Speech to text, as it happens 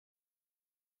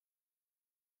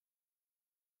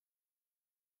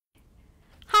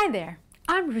Hi there,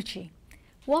 I'm Ruchi.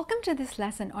 Welcome to this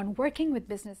lesson on working with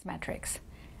business metrics,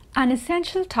 an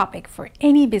essential topic for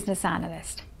any business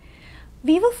analyst.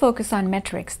 We will focus on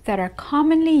metrics that are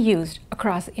commonly used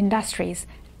across industries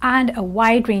and a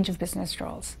wide range of business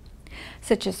roles,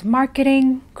 such as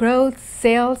marketing, growth,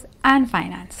 sales, and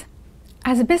finance.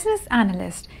 As a business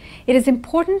analyst, it is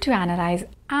important to analyze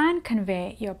and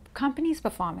convey your company's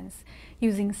performance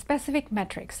using specific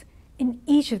metrics in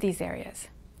each of these areas.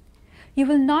 You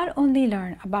will not only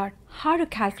learn about how to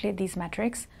calculate these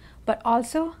metrics, but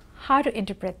also how to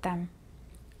interpret them.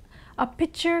 A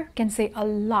picture can say a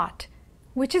lot,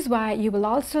 which is why you will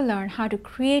also learn how to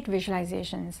create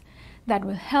visualizations that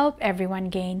will help everyone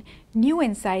gain new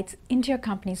insights into your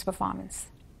company's performance.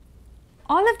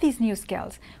 All of these new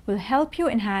skills will help you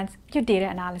enhance your data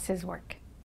analysis work.